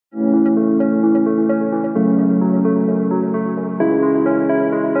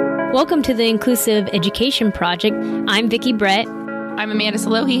Welcome to the Inclusive Education Project. I'm Vicki Brett. I'm Amanda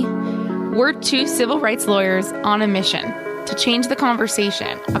Salohi. We're two civil rights lawyers on a mission to change the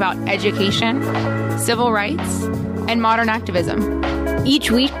conversation about education, civil rights, and modern activism.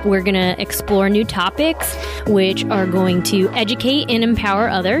 Each week, we're going to explore new topics which are going to educate and empower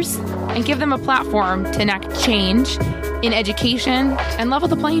others and give them a platform to enact change in education and level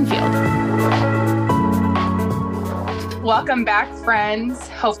the playing field. Welcome back, friends.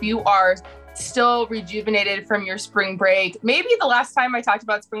 Hope you are still rejuvenated from your spring break. Maybe the last time I talked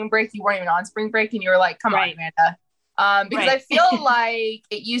about spring break, you weren't even on spring break and you were like, come on, Amanda. Because I feel like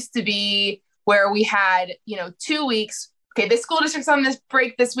it used to be where we had, 2 weeks. Okay, the school district's on this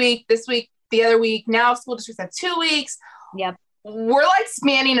break this week, the other week. Now school districts have 2 weeks. Yep. We're like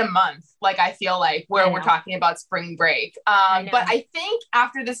spanning a month, like I feel like, where we're talking about spring break. But I think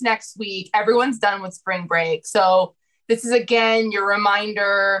after this next week, everyone's done with spring break. So this is, again, your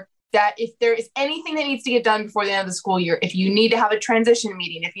reminder that if there is anything that needs to get done before the end of the school year, if you need to have a transition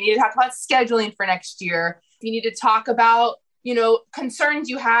meeting, if you need to talk about scheduling for next year, if you need to talk about, concerns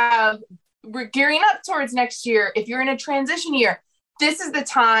you have, we're gearing up towards next year. If you're in a transition year, this is the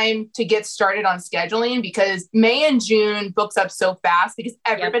time to get started on scheduling, because May and June books up so fast because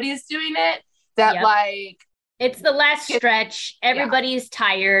everybody is doing it that it's the last stretch. Everybody's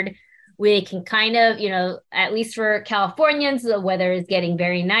tired. We can kind of, at least for Californians, the weather is getting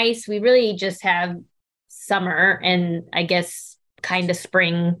very nice. We really just have summer and I guess kind of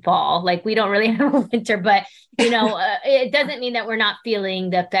spring, fall. Like we don't really have a winter, but it doesn't mean that we're not feeling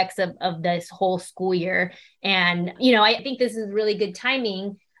the effects of this whole school year. And, I think this is really good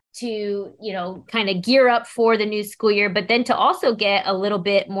timing to, kind of gear up for the new school year, but then to also get a little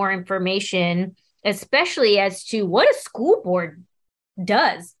bit more information, especially as to what a school board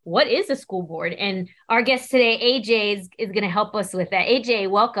does. What is a school board? And our guest today, AJ, is going to help us with that. AJ,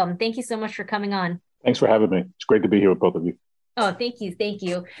 welcome. Thank you so much for coming on. Thanks for having me. It's great to be here with both of you. Oh, thank you. Thank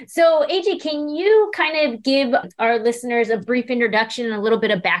you. So AJ, can you kind of give our listeners a brief introduction and a little bit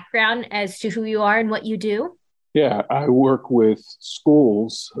of background as to who you are and what you do? Yeah, I work with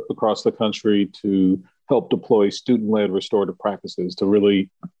schools across the country to help deploy student-led restorative practices to really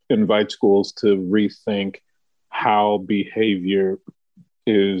invite schools to rethink how behavior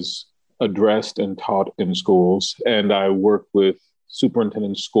is addressed and taught in schools. And I work with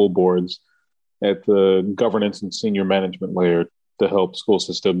superintendent school boards at the governance and senior management layer to help school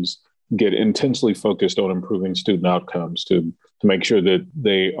systems get intensely focused on improving student outcomes, to make sure that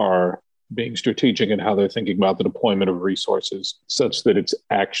they are being strategic in how they're thinking about the deployment of resources such that it's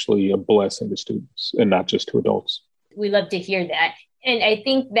actually a blessing to students and not just to adults. We love to hear that. And I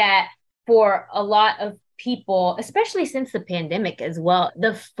think that for a lot of people, especially since the pandemic as well,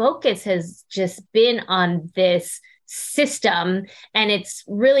 the focus has just been on this system, and it's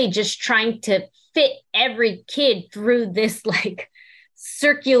really just trying to fit every kid through this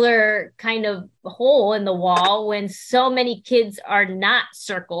circular kind of hole in the wall when so many kids are not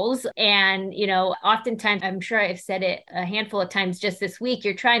circles. And, oftentimes, I'm sure I've said it a handful of times just this week,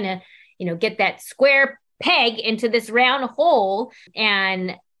 you're trying to, get that square peg into this round hole,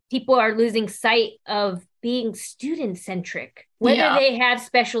 and people are losing sight of being student-centric, whether they have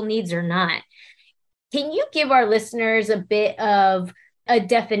special needs or not. Can you give our listeners a bit of a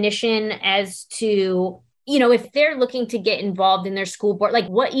definition as to, if they're looking to get involved in their school board, like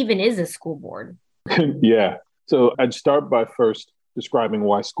what even is a school board? Yeah. So I'd start by first describing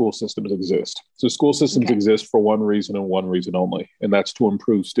why school systems exist. So school systems exist for one reason and one reason only, and that's to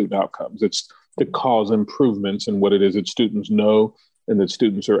improve student outcomes. It's to cause improvements in what it is that students know and that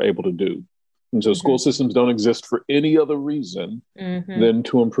students are able to do. And so school systems don't exist for any other reason than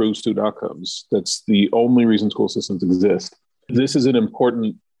to improve student outcomes. That's the only reason school systems exist. This is an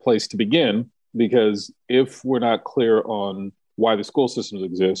important place to begin, because if we're not clear on why the school systems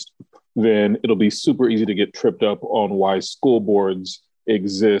exist, then it'll be super easy to get tripped up on why school boards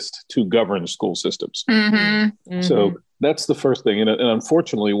exist to govern school systems. So that's the first thing. And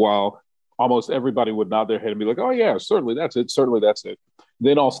unfortunately, while almost everybody would nod their head and be like, oh yeah, certainly that's it. Certainly that's it.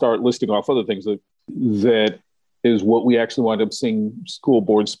 Then I'll start listing off other things that is what we actually wind up seeing school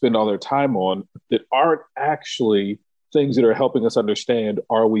boards spend all their time on that aren't actually things that are helping us understand,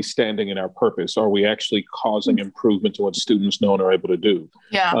 are we standing in our purpose? Are we actually causing improvement to what students know and are able to do?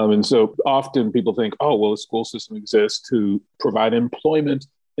 Yeah. And so often people think, oh, well, the school system exists to provide employment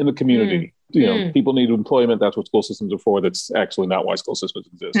in the community. People need employment. That's what school systems are for. That's actually not why school systems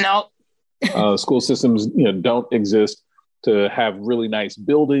exist. No. School systems, don't exist to have really nice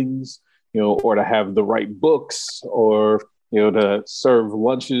buildings, or to have the right books, or, to serve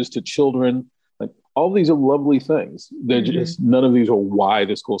lunches to children. Like All these are lovely things. They're just, none of these are why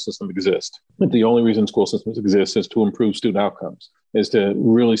the school system exists. But the only reason school systems exist is to improve student outcomes, is to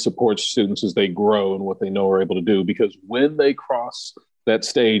really support students as they grow and what they know are able to do. Because when they cross that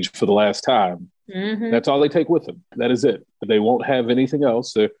stage for the last time, that's all they take with them. That is it. They won't have anything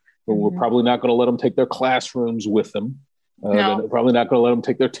else. We're probably not going to let them take their classrooms with them. No. They're probably not going to let them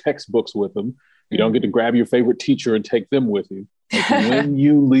take their textbooks with them. You don't get to grab your favorite teacher and take them with you. Like when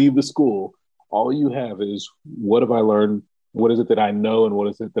you leave the school, all you have is, what have I learned? What is it that I know? And what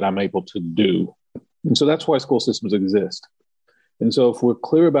is it that I'm able to do? And so that's why school systems exist. And so if we're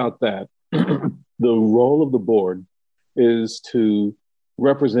clear about that, the role of the board is to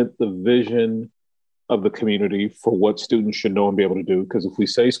represent the vision of the community for what students should know and be able to do. Because if we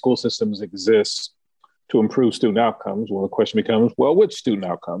say school systems exist to improve student outcomes, well, the question becomes, well, which student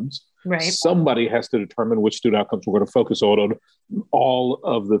outcomes? Right. Somebody has to determine which student outcomes we're going to focus on all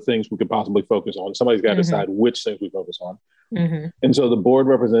of the things we could possibly focus on. Somebody's got to decide which things we focus on. And so the board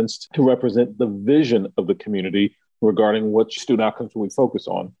represents to represent the vision of the community regarding what student outcomes we focus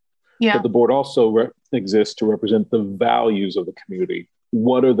on. Yeah. But the board also exists to represent the values of the community.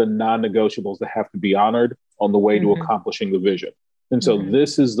 What are the non-negotiables that have to be honored on the way to accomplishing the vision? And so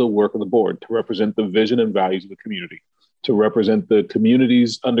this is the work of the board, to represent the vision and values of the community, to represent the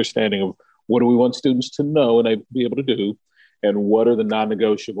community's understanding of what do we want students to know and be able to do, and what are the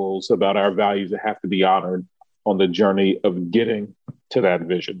non-negotiables about our values that have to be honored on the journey of getting to that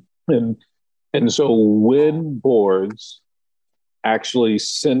vision. And so when boards actually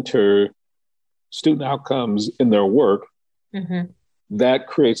center student outcomes in their work, that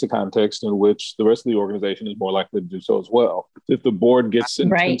creates a context in which the rest of the organization is more likely to do so as well. If the board gets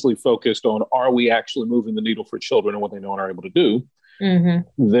intensely focused on, are we actually moving the needle for children and what they know and are able to do,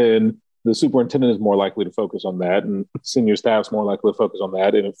 then the superintendent is more likely to focus on that, and senior staff's more likely to focus on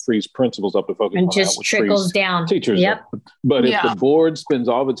that, and it frees principals up to focus on that. And just trickles down. Teachers. But if the board spends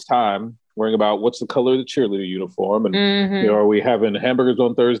all of its time worrying about what's the color of the cheerleader uniform, and are we having hamburgers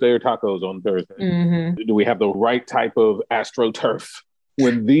on Thursday or tacos on Thursday? Do we have the right type of AstroTurf?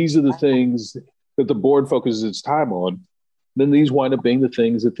 When these are the things that the board focuses its time on, then these wind up being the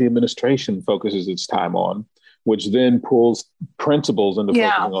things that the administration focuses its time on, which then pulls principals into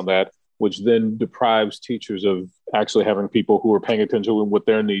focusing on that, which then deprives teachers of actually having people who are paying attention to what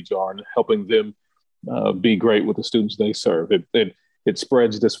their needs are and helping them be great with the students they serve. It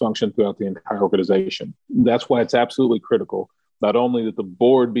spreads dysfunction throughout the entire organization. That's why it's absolutely critical, not only that the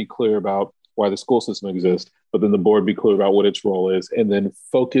board be clear about why the school system exists, but then the board be clear about what its role is, and then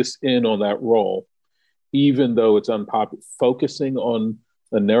focus in on that role, even though it's unpopular. Focusing on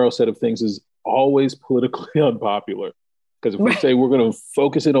a narrow set of things is always politically unpopular. Because if we say we're going to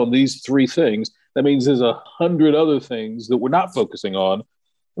focus in on these three things, that means there's 100 other things that we're not focusing on.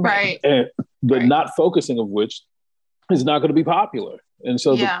 But not focusing of which is not going to be popular. And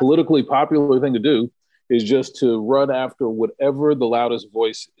so the politically popular thing to do is just to run after whatever the loudest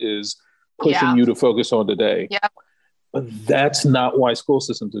voice is pushing you to focus on today. But that's not why school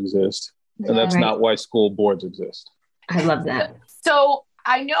systems exist. And that's not why school boards exist. I love that. So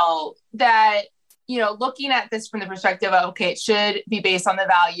I know that, looking at this from the perspective of, okay, it should be based on the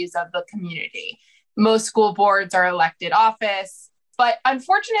values of the community. Most school boards are elected office, but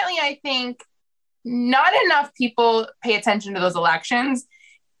unfortunately, I think not enough people pay attention to those elections,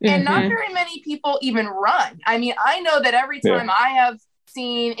 and not very many people even run. I mean, I know that every time I have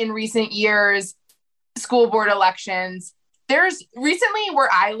seen in recent years school board elections, there's recently where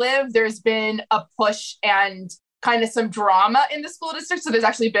I live, there's been a push and kind of some drama in the school district. So there's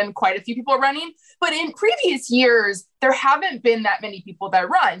actually been quite a few people running, but in previous years, there haven't been that many people that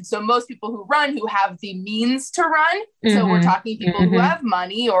run. So most people who run who have the means to run. So we're talking people who have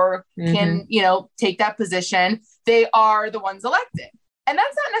money or can, take that position. They are the ones elected. And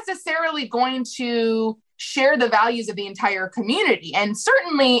that's not necessarily going to share the values of the entire community. And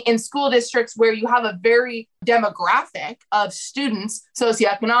certainly in school districts where you have a very demographic of students,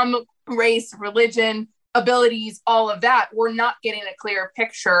 socioeconomic, race, religion, abilities, all of that, we're not getting a clear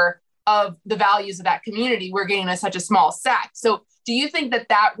picture of the values of that community. We're getting such a small set. So do you think that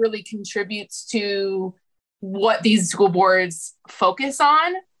that really contributes to what these school boards focus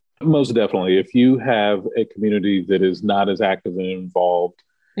on? Most definitely. If you have a community that is not as active and involved,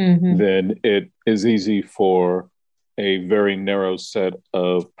 then it is easy for a very narrow set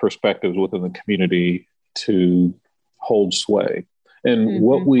of perspectives within the community to hold sway. And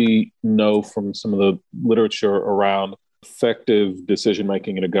what we know from some of the literature around effective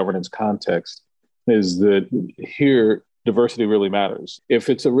decision-making in a governance context is that here, diversity really matters. If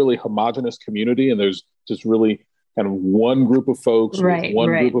it's a really homogenous community and there's just really kind of one group of folks with one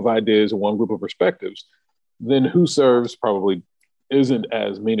group of ideas and one group of perspectives, then who serves probably isn't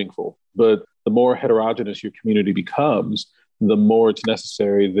as meaningful. But the more heterogeneous your community becomes, the more it's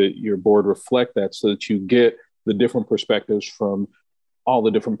necessary that your board reflect that so that you get the different perspectives from all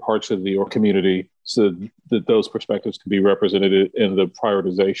the different parts of your community so that those perspectives can be represented in the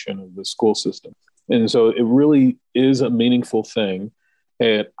prioritization of the school system. And so it really is a meaningful thing.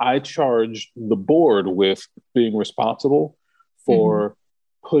 And I charge the board with being responsible for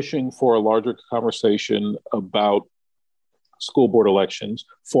pushing for a larger conversation about school board elections,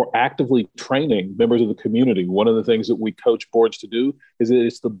 for actively training members of the community. One of the things that we coach boards to do is that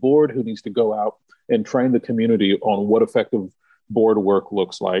it's the board who needs to go out and train the community on what effective board work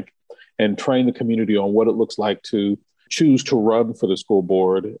looks like, and train the community on what it looks like to choose to run for the school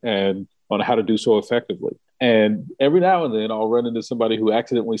board and on how to do so effectively. And every now and then I'll run into somebody who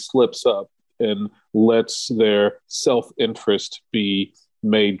accidentally slips up and lets their self-interest be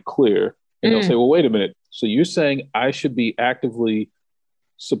made clear. And they'll say, well, wait a minute. So you're saying I should be actively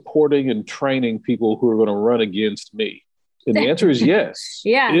supporting and training people who are going to run against me? And the answer is yes.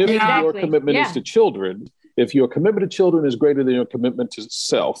 If your commitment is to children, if your commitment to children is greater than your commitment to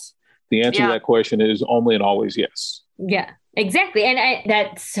self, the answer to that question is only and always yes. Yeah, exactly. And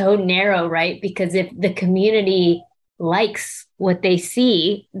that's so narrow, right? Because if the community likes what they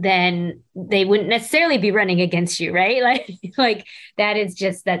see, then they wouldn't necessarily be running against you, right? Like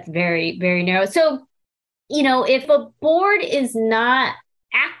that's very, very narrow. So, if a board is not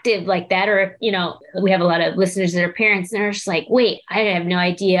active like that, or if, we have a lot of listeners that are parents and they're just like, wait, I have no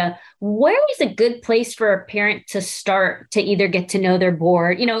idea. Where is a good place for a parent to start to either get to know their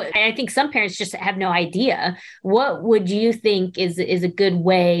board? I think some parents just have no idea. What would you think is a good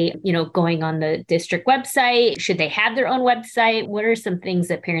way, going on the district website? Should they have their own website? What are some things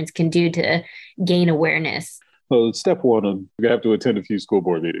that parents can do to gain awareness? Well, step one, you have to attend a few school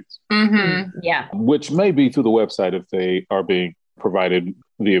board meetings. Yeah. Which may be through the website if they are being provided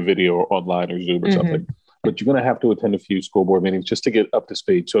via video or online or Zoom or something. But you're going to have to attend a few school board meetings just to get up to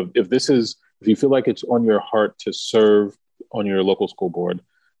speed. So if you feel like it's on your heart to serve on your local school board,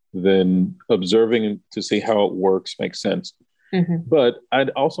 then observing to see how it works makes sense. But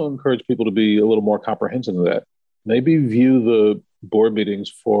I'd also encourage people to be a little more comprehensive of that. Maybe view the board meetings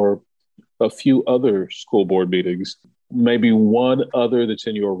for a few other school board meetings, maybe one other that's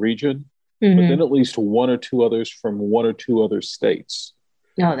in your region, but then at least one or two others from one or two other states.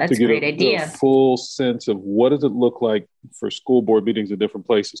 Oh, that's a great idea. A full sense of what does it look like for school board meetings in different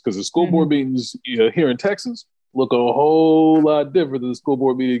places? Because the school board meetings here in Texas look a whole lot different than the school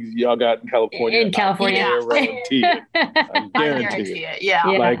board meetings y'all got in California. I guarantee it. Yeah.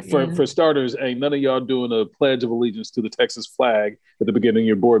 Like for starters, ain't none of y'all doing a pledge of allegiance to the Texas flag at the beginning of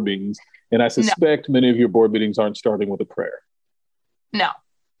your board meetings. And I suspect many of your board meetings aren't starting with a prayer. No.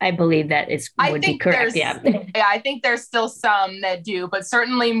 I believe that would be correct. Yeah. I think there's still some that do, but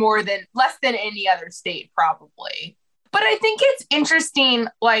certainly less than any other state, probably. But I think it's interesting,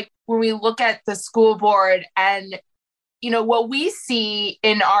 like when we look at the school board and, what we see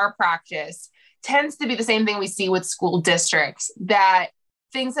in our practice tends to be the same thing we see with school districts, that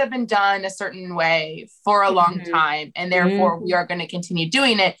things have been done a certain way for a long time. And therefore we are going to continue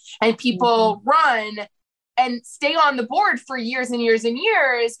doing it. And people run and stay on the board for years and years and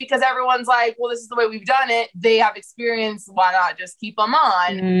years because everyone's like, well, this is the way we've done it. They have experience. Why not just keep them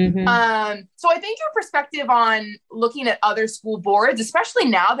on? So I think your perspective on looking at other school boards, especially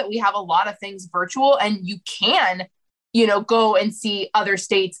now that we have a lot of things virtual and you can, go and see other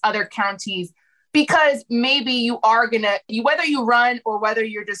states, other counties, because maybe you are whether you run or whether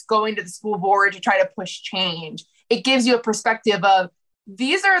you're just going to the school board to try to push change, it gives you a perspective of,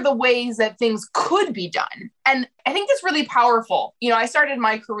 these are the ways that things could be done. And I think that's really powerful. I started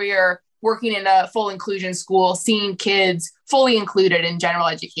my career working in a full inclusion school, seeing kids fully included in general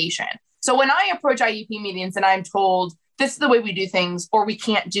education. So when I approach IEP meetings and I'm told, this is the way we do things, or we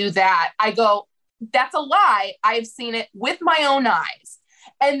can't do that, I go, that's a lie. I've seen it with my own eyes.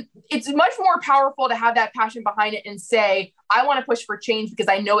 And it's much more powerful to have that passion behind it and say, I want to push for change because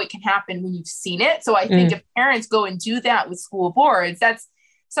I know it can happen when you've seen it. So I think if parents go and do that with school boards, that's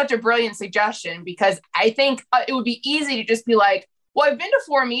such a brilliant suggestion, because I think it would be easy to just be like, well, I've been to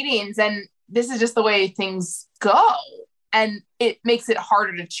 4 meetings and this is just the way things go. And it makes it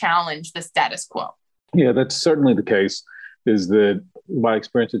harder to challenge the status quo. Yeah, that's certainly the case, is that by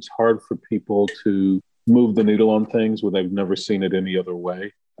experience, it's hard for people to move the needle on things when they've never seen it any other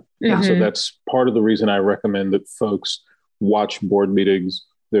way. And so that's part of the reason I recommend that folks watch board meetings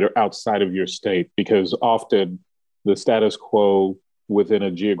that are outside of your state, because often the status quo within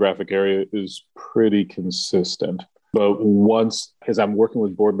a geographic area is pretty consistent. But once, as I'm working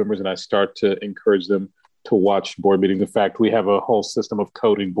with board members and I start to encourage them to watch board meetings, in fact, we have a whole system of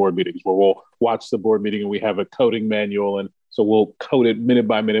coding board meetings where we'll watch the board meeting and we have a coding manual. And so we'll code it minute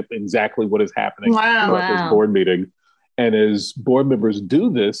by minute exactly what is happening throughout this board meeting. And as board members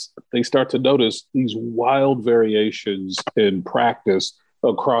do this, they start to notice these wild variations in practice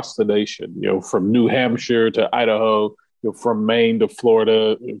across the nation, from New Hampshire to Idaho, from Maine to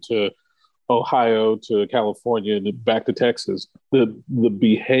Florida to Ohio to California and back to Texas. The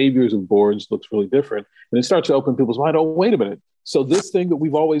behaviors of boards looks really different. And it starts to open people's mind. Oh, wait a minute. So this thing that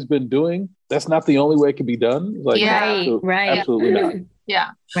we've always been doing, that's not the only way it can be done? Right. Absolutely not.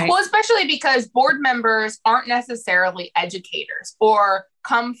 Yeah. Right. Well, especially because board members aren't necessarily educators or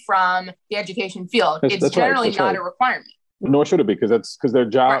come from the education field. It's generally not a requirement. Nor should it be, because their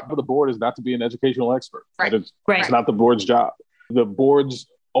job for the board is not to be an educational expert. Right. It's not the board's job. The board's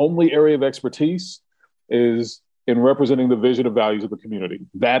only area of expertise is in representing the vision and values of the community.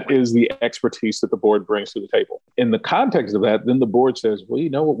 That is the expertise that the board brings to the table. In the context of that, then the board says,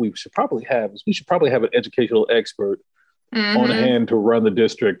 well, what we should probably have an educational expert on hand to run the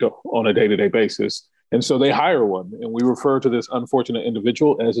district on a day-to-day basis. And so they hire one, and we refer to this unfortunate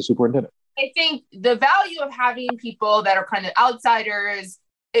individual as a superintendent. I think the value of having people that are kind of outsiders,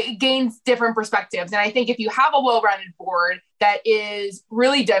 it gains different perspectives. And I think if you have a well-rounded board that is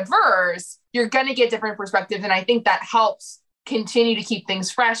really diverse, you're going to get different perspectives. And I think that helps continue to keep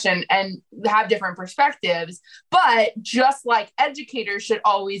things fresh and have different perspectives. But just like educators should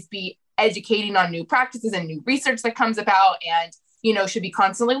always be educating on new practices and new research that comes about and, should be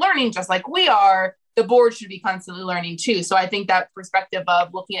constantly learning, just like we are, the board should be constantly learning too. So I think that perspective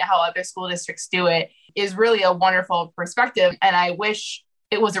of looking at how other school districts do it is really a wonderful perspective. And I wish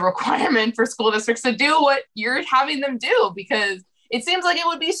it was a requirement for school districts to do what you're having them do, because it seems like it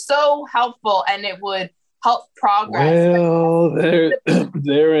would be so helpful and it would help progress. Well,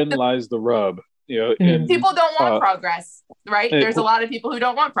 therein lies the rub. People don't want progress, right? There's a lot of people who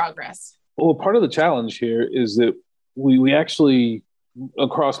don't want progress. Well, part of the challenge here is that we actually,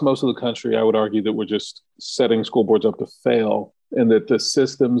 across most of the country, I would argue that we're just setting school boards up to fail, and that the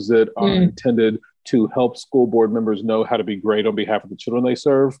systems that are intended to help school board members know how to be great on behalf of the children they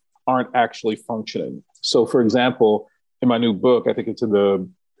serve aren't actually functioning. So, for example, in my new book, I think it's in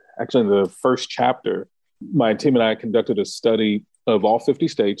the first chapter, my team and I conducted a study of all 50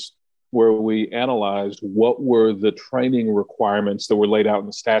 states where we analyzed what were the training requirements that were laid out in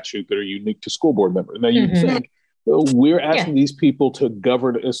the statute that are unique to school board members. Now, you think we're asking these people to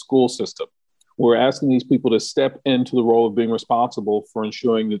govern a school system. We're asking these people to step into the role of being responsible for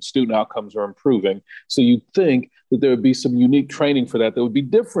ensuring that student outcomes are improving. So you'd think that there would be some unique training for that would be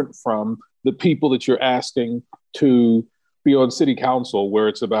different from the people that you're asking to be on city council, where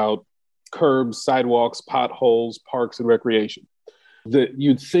it's about curbs, sidewalks, potholes, parks, and recreation. That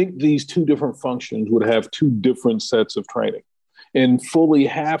you'd think these two different functions would have two different sets of training. In fully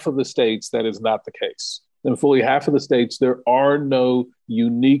half of the states, that is not the case. In fully half of the states, there are no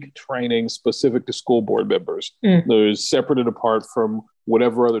unique training specific to school board members. There's separate and apart from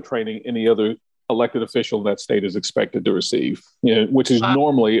whatever other training any other elected official in that state is expected to receive, which is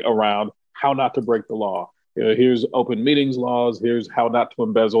normally around how not to break the law. Here's open meetings laws, here's how not to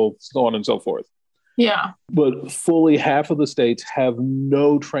embezzle, so on and so forth. Yeah. But fully half of the states have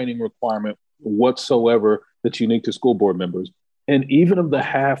no training requirement whatsoever that's unique to school board members. And even of the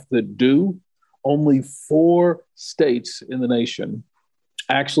half that do, only 4 states in the nation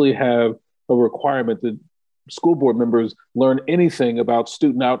actually have a requirement that school board members learn anything about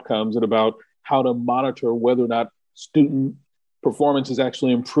student outcomes and about how to monitor whether or not student performance is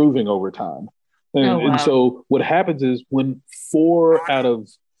actually improving over time. And so what happens is when 4 out of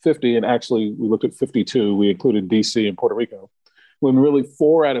 50, and actually we looked at 52, we included DC and Puerto Rico, when really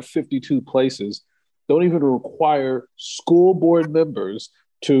 4 out of 52 places don't even require school board members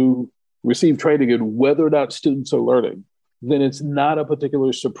to receive training in whether or not students are learning, then it's not a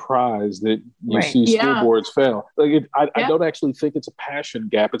particular surprise that you see school boards fail. I don't actually think it's a passion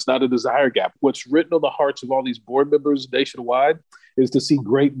gap. It's not a desire gap. What's written on the hearts of all these board members nationwide is to see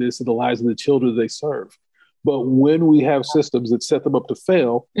greatness in the lives of the children they serve. But when we have systems that set them up to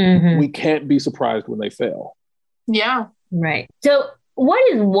fail, we can't be surprised when they fail. Yeah. Right. So what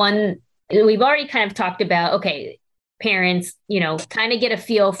is one, we've already kind of talked about, okay, parents, kind of get a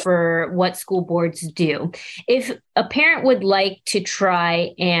feel for what school boards do. If a parent would like to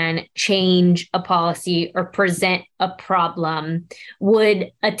try and change a policy or present a problem,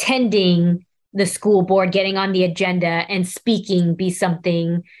 would attending the school board, getting on the agenda and speaking be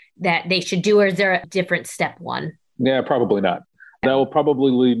something that they should do, or is there a different step one? Yeah, probably not. That will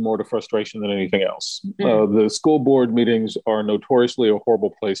probably lead more to frustration than anything else. The school board meetings are notoriously a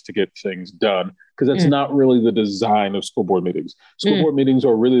horrible place to get things done because that's not really the design of school board meetings. School board meetings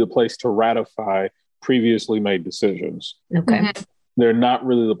are really the place to ratify previously made decisions. Okay. They're not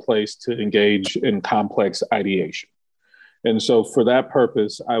really the place to engage in complex ideation. And so for that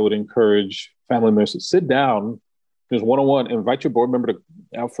purpose, I would encourage family members to sit down, just one-on-one, invite your board member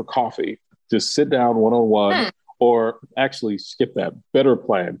out for coffee. Just sit down one-on-one. Or actually skip that, better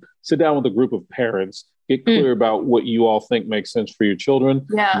plan. Sit down with a group of parents, get clear about what you all think makes sense for your children,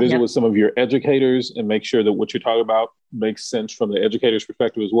 visit with some of your educators and make sure that what you're talking about makes sense from the educator's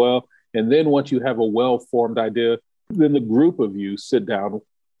perspective as well. And then once you have a well-formed idea, then the group of you sit down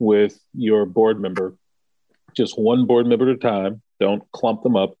with your board member, just one board member at a time, don't clump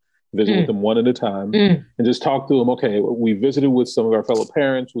them up, visit with them one at a time and just talk to them. Okay, we visited with some of our fellow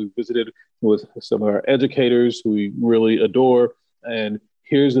parents. We visited with some of our educators who we really adore. And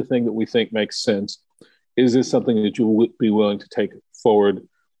here's the thing that we think makes sense. Is this something that you would be willing to take forward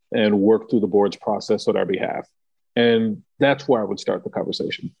and work through the board's process on our behalf? And that's where I would start the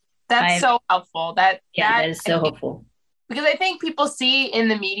conversation. That's so helpful. That is so helpful. Because I think people see in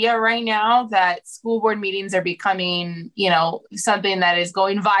the media right now that school board meetings are becoming, something that is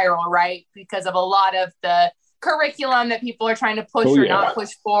going viral, right? Because of a lot of the curriculum that people are trying to push or not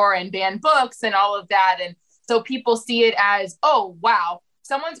push for and ban books and all of that. And so people see it as, oh, wow,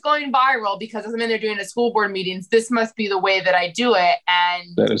 someone's going viral because I'm in there doing a school board meetings. This must be the way that I do it.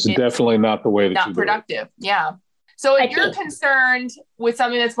 And that is definitely not the way that not productive. Yeah. So if you're concerned with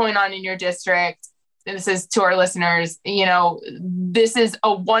something that's going on in your district, and this is to our listeners, this is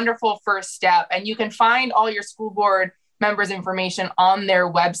a wonderful first step, and you can find all your school board members' information on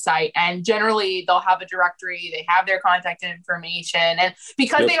their website. And generally they'll have a directory, they have their contact information. And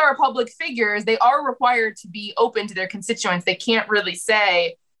because they are public figures, they are required to be open to their constituents. They can't really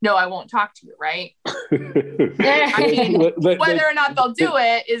say, no, I won't talk to you, right? I mean, whether or not they'll do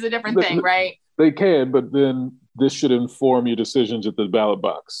it is a different thing, right? They can, but then this should inform your decisions at the ballot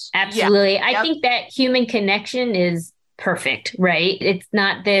box. Absolutely. I think that human connection is perfect, right? It's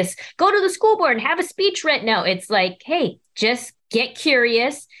not this, go to the school board and have a speech read. No, it's like, hey, just get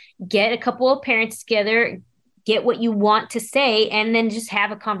curious, get a couple of parents together, get what you want to say, and then just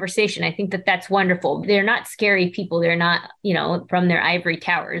have a conversation. I think that that's wonderful. They're not scary people. They're not, from their ivory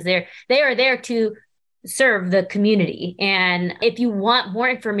towers. They are there to serve the community. And if you want more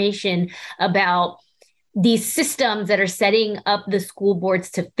information about these systems that are setting up the school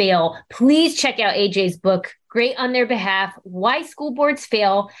boards to fail, please check out AJ's book, Great on Their Behalf, Why School Boards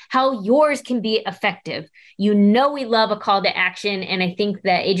Fail, How Yours Can Be Effective. We love a call to action. And I think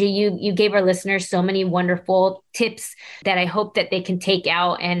that AJ, you gave our listeners so many wonderful tips that I hope that they can take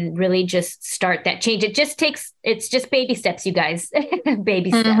out and really just start that change. It's just baby steps, you guys,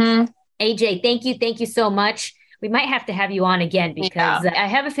 baby steps. AJ, thank you so much. We might have to have you on again because I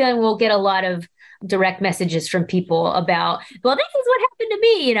have a feeling we'll get a lot of direct messages from people about, well, this is what happened to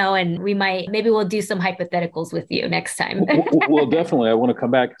me, and maybe we'll do some hypotheticals with you next time. Well, definitely. I want to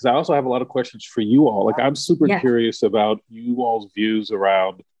come back because I also have a lot of questions for you all. Like, I'm super curious about you all's views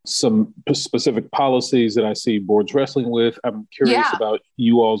around some specific policies that I see boards wrestling with. I'm curious about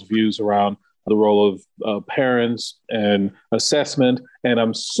you all's views around the role of parents and assessment. And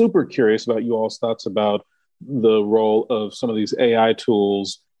I'm super curious about you all's thoughts about the role of some of these AI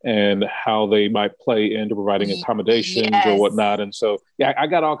tools and how they might play into providing accommodations or whatnot. And so, I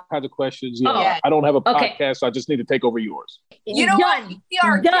got all kinds of questions. I don't have a podcast, so I just need to take over yours. You know what? You will be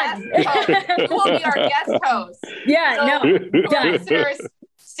our guest host. Done.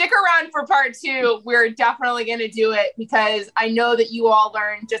 Stick around for part 2. We're definitely going to do it because I know that you all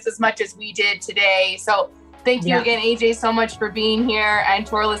learned just as much as we did today. So thank you again, AJ, so much for being here. And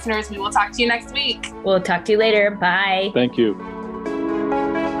to our listeners, we will talk to you next week. We'll talk to you later. Bye. Thank you.